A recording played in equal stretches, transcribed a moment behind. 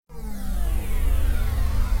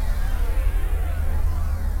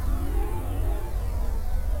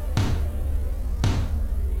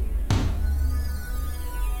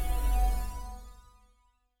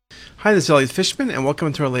Hi, this is Elliot Fishman, and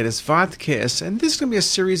welcome to our latest vodcast. And this is going to be a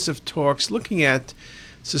series of talks looking at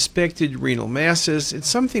suspected renal masses. It's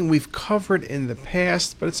something we've covered in the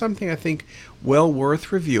past, but it's something I think well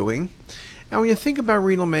worth reviewing. And when you think about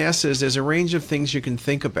renal masses, there's a range of things you can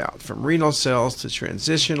think about, from renal cells to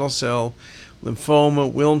transitional cell,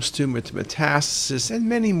 lymphoma, Wilms tumor to metastasis, and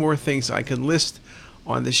many more things I can list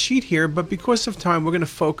on the sheet here. But because of time, we're going to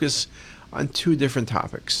focus on two different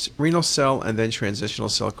topics, renal cell and then transitional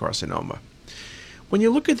cell carcinoma. When you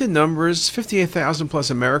look at the numbers, 58,000 plus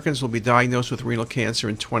Americans will be diagnosed with renal cancer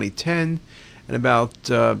in 2010, and about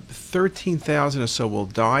 13,000 or so will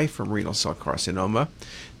die from renal cell carcinoma.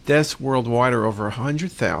 Deaths worldwide are over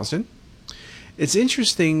 100,000. It's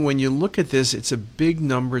interesting when you look at this, it's a big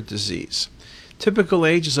number disease. Typical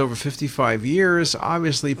age is over 55 years.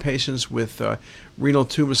 Obviously, patients with renal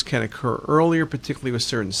tumors can occur earlier, particularly with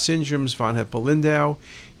certain syndromes, von Hippel-Lindau.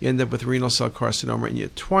 You end up with renal cell carcinoma in your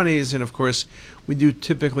 20s. And of course, we do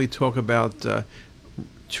typically talk about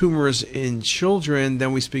tumors in children.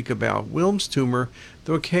 Then we speak about Wilms tumor,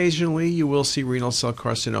 though occasionally you will see renal cell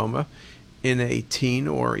carcinoma in a teen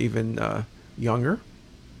or even younger.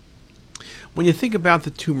 When you think about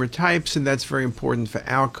the tumor types, and that's very important for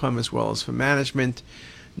outcome as well as for management,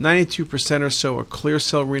 92% or so are clear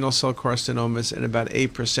cell renal cell carcinomas and about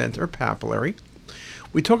 8% are papillary.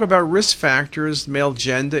 We talk about risk factors. Male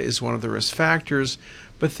gender is one of the risk factors,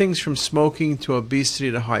 but things from smoking to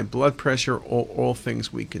obesity to high blood pressure, all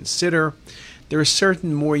things we consider. There are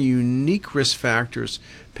certain more unique risk factors.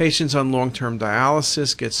 Patients on long-term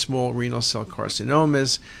dialysis get small renal cell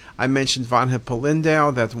carcinomas. I mentioned von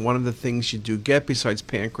Hippel-Lindau, that one of the things you do get besides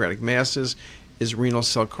pancreatic masses is renal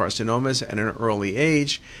cell carcinomas at an early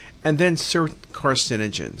age, and then certain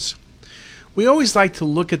carcinogens. We always like to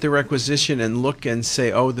look at the requisition and look and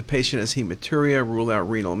say, oh, the patient has hematuria, rule out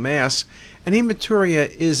renal mass. And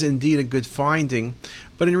hematuria is indeed a good finding,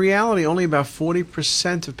 but in reality, only about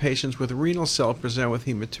 40% of patients with renal cell present with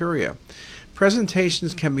hematuria.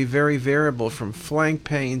 Presentations can be very variable, from flank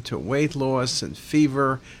pain to weight loss and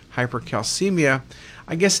fever, hypercalcemia.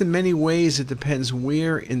 I guess in many ways it depends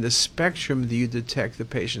where in the spectrum do you detect the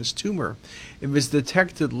patient's tumor. If it's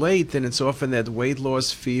detected late, then it's often that weight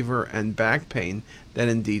loss, fever, and back pain that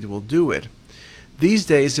indeed will do it. These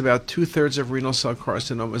days, about 2/3 of renal cell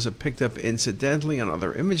carcinomas are picked up incidentally on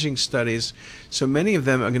other imaging studies, so many of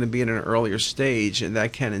them are going to be in an earlier stage, and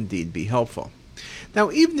that can indeed be helpful.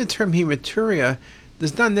 Now, even the term hematuria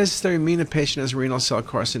does not necessarily mean a patient has renal cell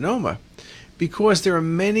carcinoma, because there are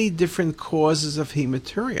many different causes of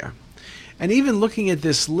hematuria. And even looking at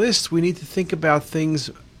this list, we need to think about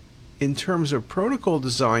things in terms of protocol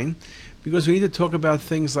design, because we need to talk about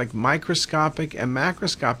things like microscopic and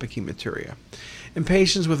macroscopic hematuria. In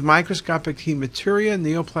patients with microscopic hematuria,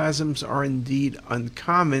 neoplasms are indeed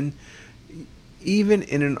uncommon, even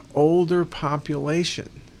in an older population.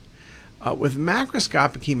 With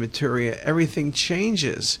macroscopic hematuria, everything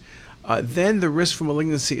changes. Then the risk for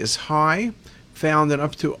malignancy is high, found in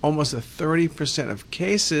up to almost 30% of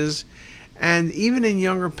cases. And even in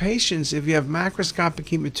younger patients, if you have macroscopic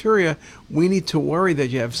hematuria, we need to worry that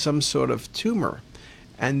you have some sort of tumor.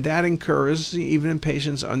 And that occurs even in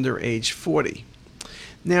patients under age 40.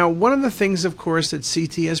 Now, one of the things, of course, that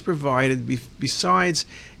CT has provided, besides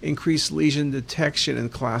increased lesion detection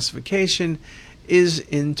and classification, is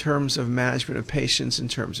in terms of management of patients, in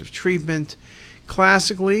terms of treatment.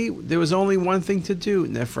 Classically, there was only one thing to do,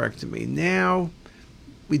 nephrectomy. Now,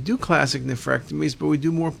 we do classic nephrectomies, but we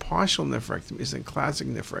do more partial nephrectomies than classic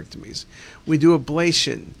nephrectomies. We do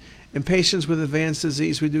ablation. In patients with advanced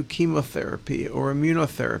disease, we do chemotherapy or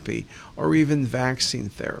immunotherapy or even vaccine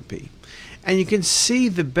therapy. And you can see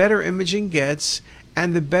the better imaging gets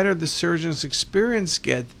and the better the surgeon's experience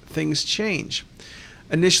get, things change.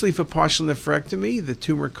 Initially, for partial nephrectomy, the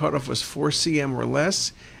tumor cutoff was 4 cm or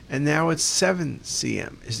less, and now it's 7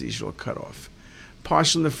 cm is the usual cutoff.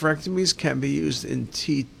 Partial nephrectomies can be used in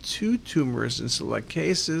T2 tumors in select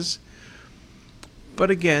cases,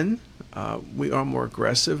 but again, we are more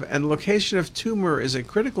aggressive, and location of tumor is a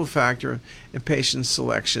critical factor in patient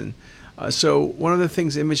selection. So one of the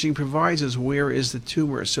things imaging provides is where is the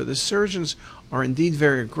tumor. So the surgeons are indeed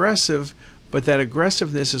very aggressive, but that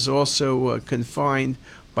aggressiveness is also confined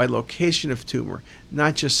by location of tumor,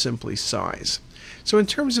 not just simply size. So in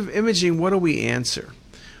terms of imaging, what do we answer?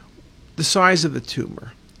 The size of the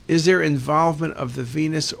tumor. Is there involvement of the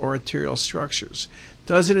venous or arterial structures?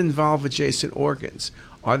 Does it involve adjacent organs?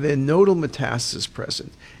 Are there nodal metastases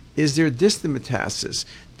present? Is there distant metastasis?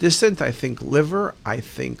 Distant, I think liver, I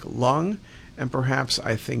think lung, and perhaps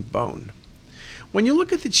I think bone. When you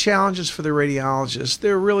look at the challenges for the radiologist,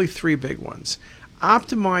 there are really three big ones.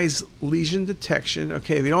 optimize lesion detection.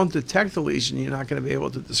 Okay, if you don't detect the lesion, you're not going to be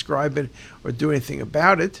able to describe it or do anything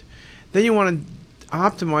about it. Then you want to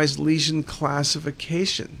optimize lesion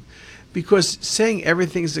classification, because saying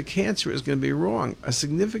everything's a cancer is going to be wrong. A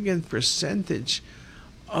significant percentage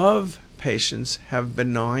of patients have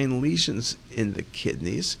benign lesions in the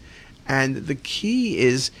kidneys, and the key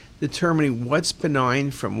is determining what's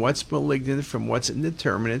benign from what's malignant, from what's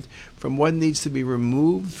indeterminate, from what needs to be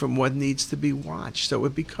removed, from what needs to be watched. So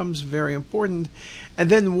it becomes very important.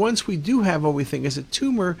 And then once we do have what we think is a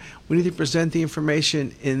tumor, we need to present the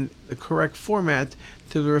information in the correct format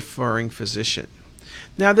to the referring physician.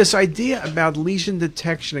 Now, this idea about lesion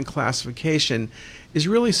detection and classification is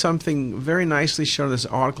really something very nicely shown in this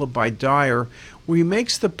article by Dyer, where he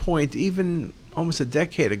makes the point, even almost a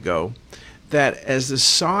decade ago, that as the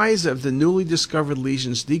size of the newly discovered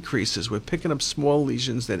lesions decreases, we're picking up small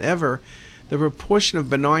lesions than ever, the proportion of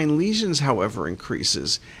benign lesions, however,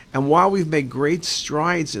 increases. And while we've made great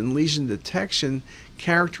strides in lesion detection,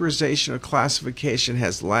 characterization or classification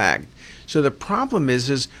has lagged. So the problem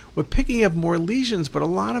is we're picking up more lesions, but a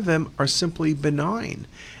lot of them are simply benign.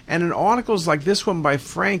 And in articles like this one by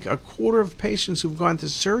Frank, a quarter of patients who've gone to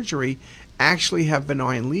surgery actually have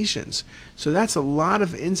benign lesions. So that's a lot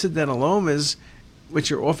of incidentalomas,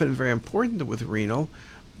 which are often very important with renal,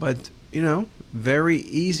 but very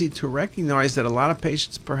easy to recognize that a lot of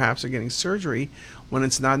patients perhaps are getting surgery when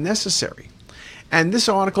it's not necessary. And this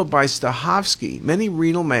article by Stahovsky, many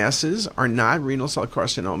renal masses are not renal cell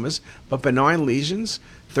carcinomas, but benign lesions.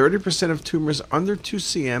 30% of tumors under 2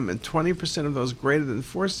 cm and 20% of those greater than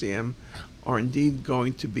 4 cm are indeed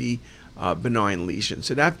going to be benign lesions.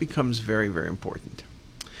 So that becomes very, very important.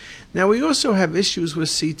 Now, we also have issues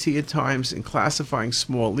with CT at times in classifying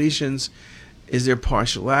small lesions. Is there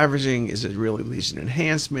partial averaging? Is it really lesion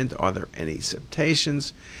enhancement? Are there any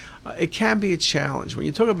septations? It can be a challenge. When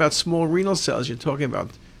you talk about small renal cells, you're talking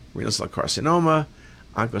about renal cell carcinoma,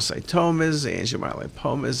 oncocytomas,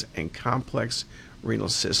 angiomyolipomas, and complex renal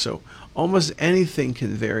cysts. So almost anything can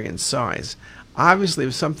vary in size. Obviously,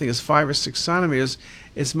 if something is 5 or 6 centimeters,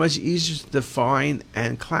 it's much easier to define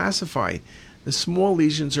and classify. The small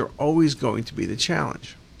lesions are always going to be the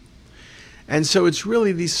challenge. And so it's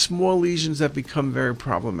really these small lesions that become very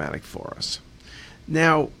problematic for us.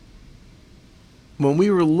 Now, when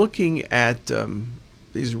we were looking at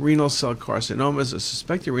these renal cell carcinomas, or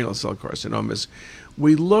suspected renal cell carcinomas,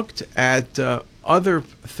 we looked at other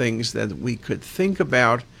things that we could think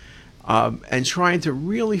about and trying to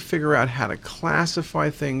really figure out how to classify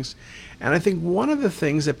things. And I think one of the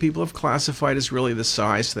things that people have classified is really the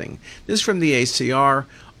size thing. This is from the ACR.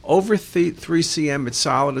 Over 3 cm, it's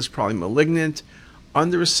solid, it's probably malignant.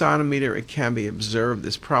 Under a centimeter, it can be observed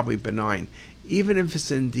as probably benign, even if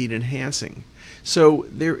it's indeed enhancing. So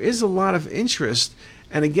there is a lot of interest.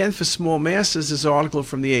 And again, for small masses, this article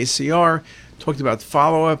from the ACR talked about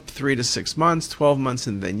follow-up 3 to 6 months, 12 months,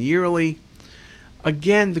 and then yearly.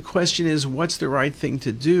 Again, the question is, what's the right thing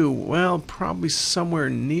to do? Well, probably somewhere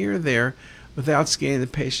near there without scanning the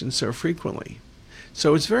patient so frequently.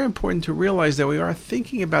 So it's very important to realize that we are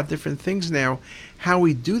thinking about different things now, how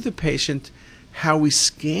we do the patient, how we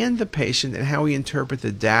scan the patient, and how we interpret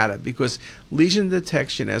the data, because lesion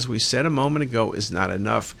detection, as we said a moment ago, is not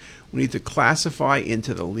enough. We need to classify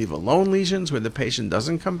into the leave-alone lesions where the patient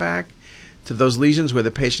doesn't come back, to those lesions where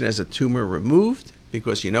the patient has a tumor removed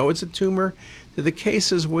because you know it's a tumor, to the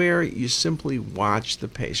cases where you simply watch the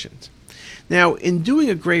patient. Now, in doing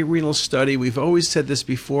a great renal study, we've always said this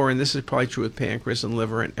before, and this is probably true with pancreas and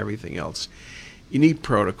liver and everything else, you need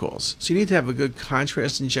protocols. So you need to have a good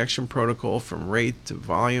contrast injection protocol from rate to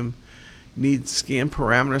volume. You need scan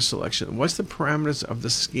parameter selection. What's the parameters of the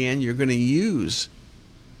scan you're going to use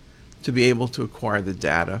to be able to acquire the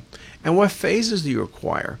data? And what phases do you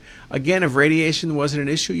require? Again, if radiation wasn't an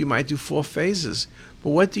issue, you might do 4 phases. But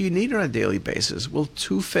what do you need on a daily basis? Will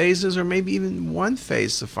 2 phases or maybe even 1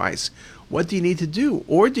 phase suffice? What do you need to do?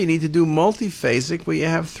 Or do you need to do multiphasic where you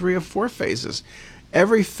have 3 or 4 phases?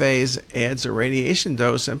 Every phase adds a radiation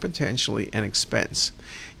dose and potentially an expense.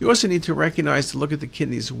 You also need to recognize, to look at the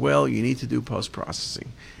kidneys well, you need to do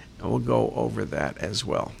post-processing. And we'll go over that as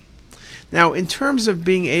well. Now, in terms of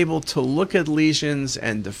being able to look at lesions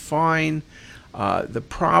and define the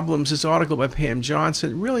problems, this article by Pam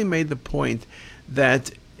Johnson really made the point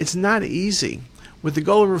that it's not easy. With the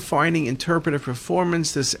goal of refining interpretive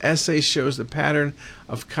performance, this essay shows the pattern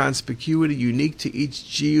of conspicuity unique to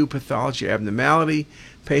each GU pathology abnormality.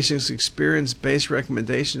 Patients experience base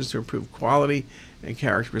recommendations to improve quality and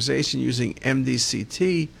characterization using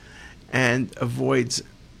MDCT and avoids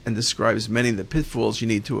and describes many of the pitfalls you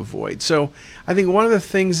need to avoid. So I think one of the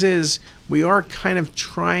things is we are kind of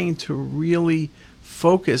trying to really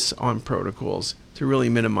focus on protocols to really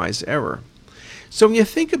minimize error. So when you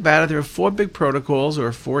think about it, there are 4 big protocols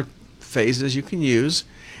or 4 phases you can use.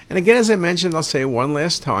 And again, as I mentioned, I'll say it one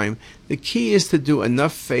last time, the key is to do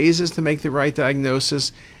enough phases to make the right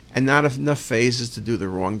diagnosis and not enough phases to do the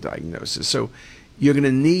wrong diagnosis. So you're going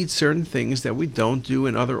to need certain things that we don't do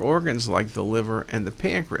in other organs like the liver and the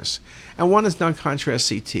pancreas. And one is non-contrast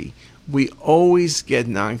CT. We always get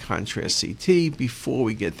non-contrast CT before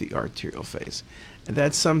we get the arterial phase. And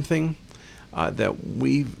that's something that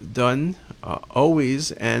we've done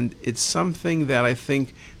always, and it's something that I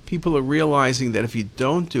think people are realizing that if you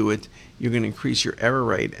don't do it, you're going to increase your error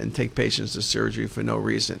rate and take patients to surgery for no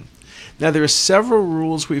reason. Now, there are several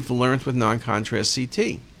rules we've learned with non-contrast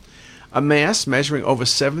CT. A mass measuring over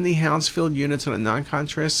 70 Hounsfield units on a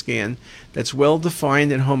non-contrast scan that's well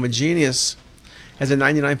defined and homogeneous has a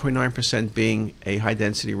 99.9% being a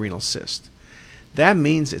high-density renal cyst. That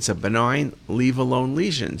means it's a benign, leave-alone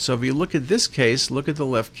lesion. So if you look at this case, look at the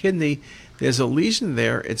left kidney, there's a lesion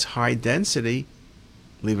there, it's high density,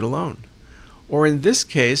 leave it alone. Or in this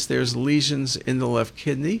case, there's lesions in the left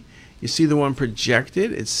kidney. You see the one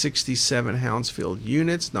projected, it's 67 Hounsfield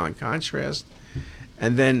units, non-contrast.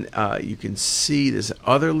 And then you can see there's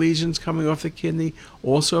other lesions coming off the kidney,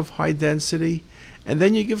 also of high density. And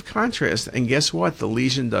then you give contrast, and guess what? The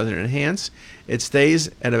lesion doesn't enhance. It stays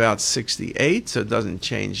at about 68, so it doesn't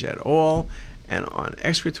change at all. And on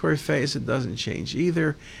excretory phase, it doesn't change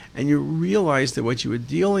either. And you realize that what you were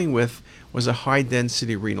dealing with was a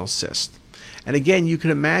high-density renal cyst. And again, you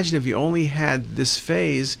can imagine if you only had this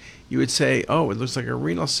phase, you would say, oh, it looks like a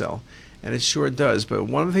renal cell. And it sure does. But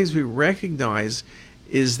one of the things we recognize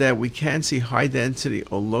is that we can see high density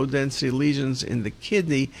or low density lesions in the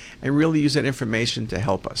kidney and really use that information to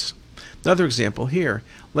help us. Another example here,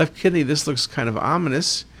 left kidney, this looks kind of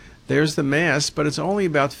ominous. There's the mass, but it's only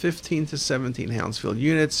about 15 to 17 Hounsfield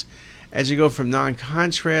units. As you go from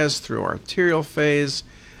non-contrast through arterial phase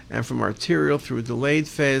and from arterial through delayed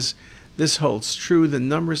phase, this holds true. The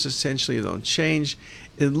numbers essentially don't change.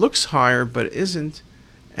 It looks higher, but isn't,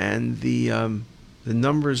 and the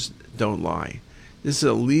numbers don't lie. This is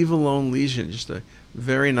a leave-alone lesion, just a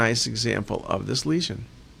very nice example of this lesion,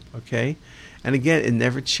 okay? And again, it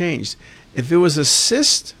never changed. If it was a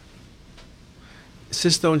cyst,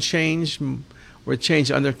 cysts don't change or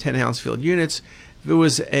change under 10 Hounsfield units. If it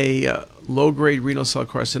was a low-grade renal cell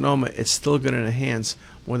carcinoma, it's still going to enhance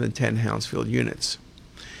more than 10 Hounsfield units.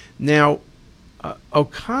 Now,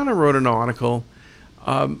 O'Connor wrote an article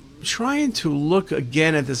trying to look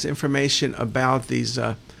again at this information about these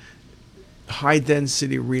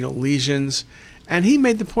high-density renal lesions, and he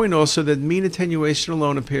made the point also that mean attenuation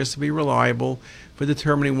alone appears to be reliable for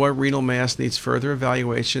determining what renal mass needs further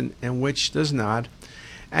evaluation and which does not.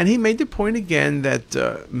 And he made the point again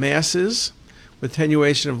that masses with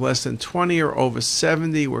attenuation of less than 20 or over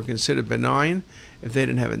 70 were considered benign if they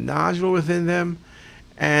didn't have a nodule within them.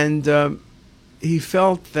 And he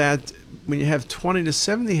felt that when you have 20 to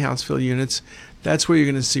 70 Hounsfield units, that's where you're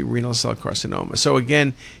going to see renal cell carcinoma. So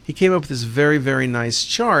again, he came up with this very, very nice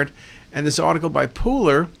chart. And this article by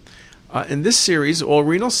Pooler, in this series, all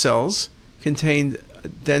renal cells contained a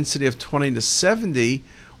density of 20 to 70,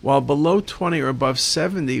 while below 20 or above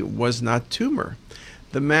 70 was not tumor.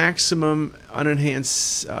 The maximum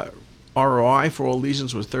unenhanced ROI for all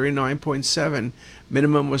lesions was 39.7.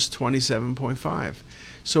 Minimum was 27.5.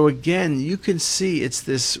 So again, you can see it's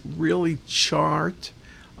this really chart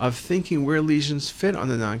of thinking where lesions fit on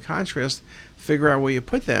the non-contrast, figure out where you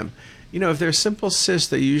put them. You know, if they're simple cysts,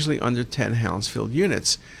 they're usually under 10 Hounsfield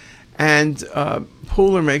units. And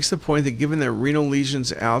Pooler makes the point that given that renal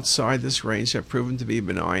lesions outside this range have proven to be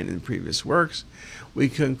benign in previous works, we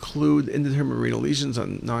conclude indeterminate renal lesions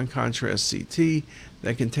on non-contrast CT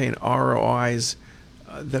that contain ROIs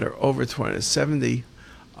that are over 20 to 70.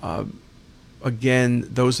 Again,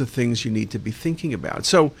 those are things you need to be thinking about.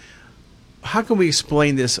 So how can we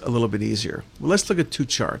explain this a little bit easier? Well, let's look at two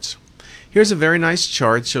charts. Here's a very nice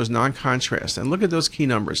chart, shows non-contrast, and look at those key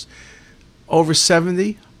numbers. Over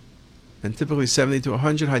 70, and typically 70 to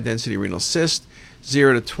 100, high-density renal cyst.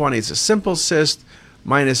 0 to 20 is a simple cyst.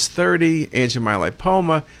 Minus 30,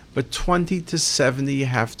 angiomyolipoma. But 20 to 70, you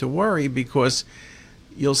have to worry because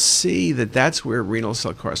you'll see that that's where renal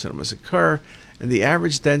cell carcinomas occur. And the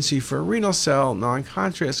average density for a renal cell,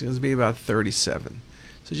 non-contrast, is going to be about 37.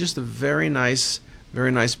 So just a very nice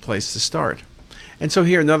place to start. And so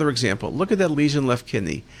here, another example. Look at that lesion left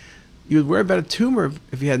kidney. You would worry about a tumor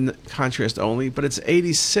if you had contrast only, but it's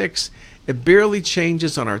 86. It barely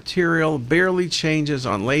changes on arterial, barely changes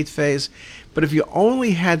on late phase. But if you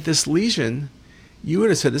only had this lesion, you would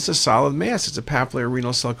have said this is a solid mass. It's a papillary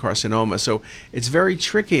renal cell carcinoma. So it's very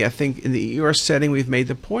tricky. I think in the ER setting, we've made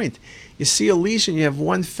the point. You see a lesion, you have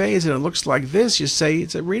one phase, and it looks like this. You say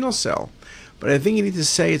it's a renal cell. But I think you need to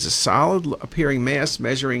say it's a solid appearing mass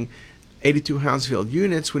measuring 82 Hounsfield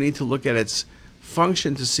units. We need to look at its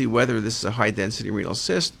function to see whether this is a high-density renal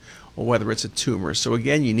cyst or whether it's a tumor. So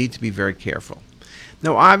again, you need to be very careful.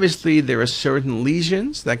 Now, obviously, there are certain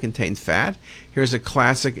lesions that contain fat. Here's a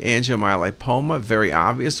classic angiomyolipoma, very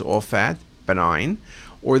obvious, all fat, benign.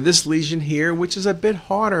 Or this lesion here, which is a bit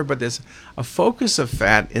harder, but there's a focus of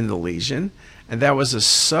fat in the lesion, and that was a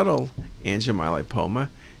subtle angiomyolipoma.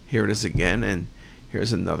 Here it is again, and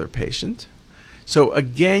here's another patient. So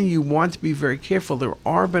again, you want to be very careful. There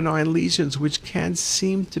are benign lesions which can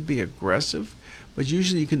seem to be aggressive, but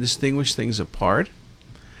usually you can distinguish things apart.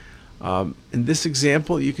 In this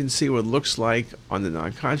example, you can see what looks like on the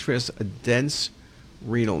non-contrast a dense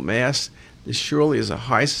renal mass. This surely is a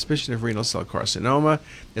high suspicion of renal cell carcinoma.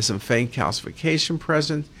 There's some faint calcification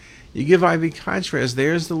present. You give IV contrast,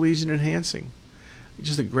 there's the lesion enhancing.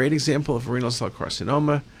 Just a great example of renal cell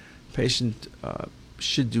carcinoma. Patient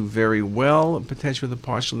should do very well, potentially with a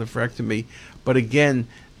partial nephrectomy. But again,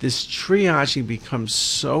 this triaging becomes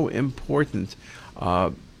so important.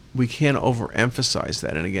 We can't overemphasize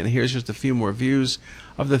that. And again, here's just a few more views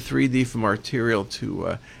of the 3D from arterial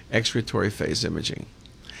to excretory phase imaging.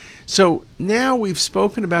 So now we've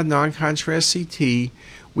spoken about non-contrast CT.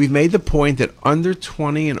 We've made the point that under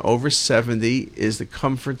 20 and over 70 is the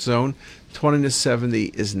comfort zone. 20 to 70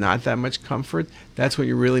 is not that much comfort. That's when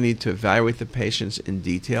you really need to evaluate the patients in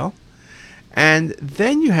detail. And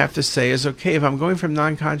then you have to say is, okay, if I'm going from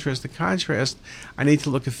non-contrast to contrast, I need to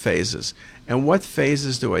look at phases. And what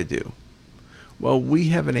phases do I do? Well, we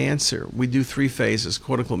have an answer. We do 3 phases: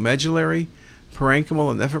 cortical-medullary,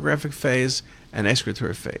 parenchymal and nephrographic phase, and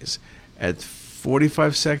excretory phase at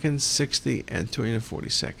 45 seconds, 60, and 240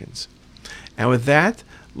 seconds. And with that,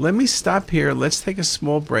 let me stop here. Let's take a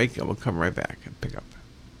small break, and we'll come right back and pick up.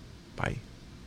 Bye.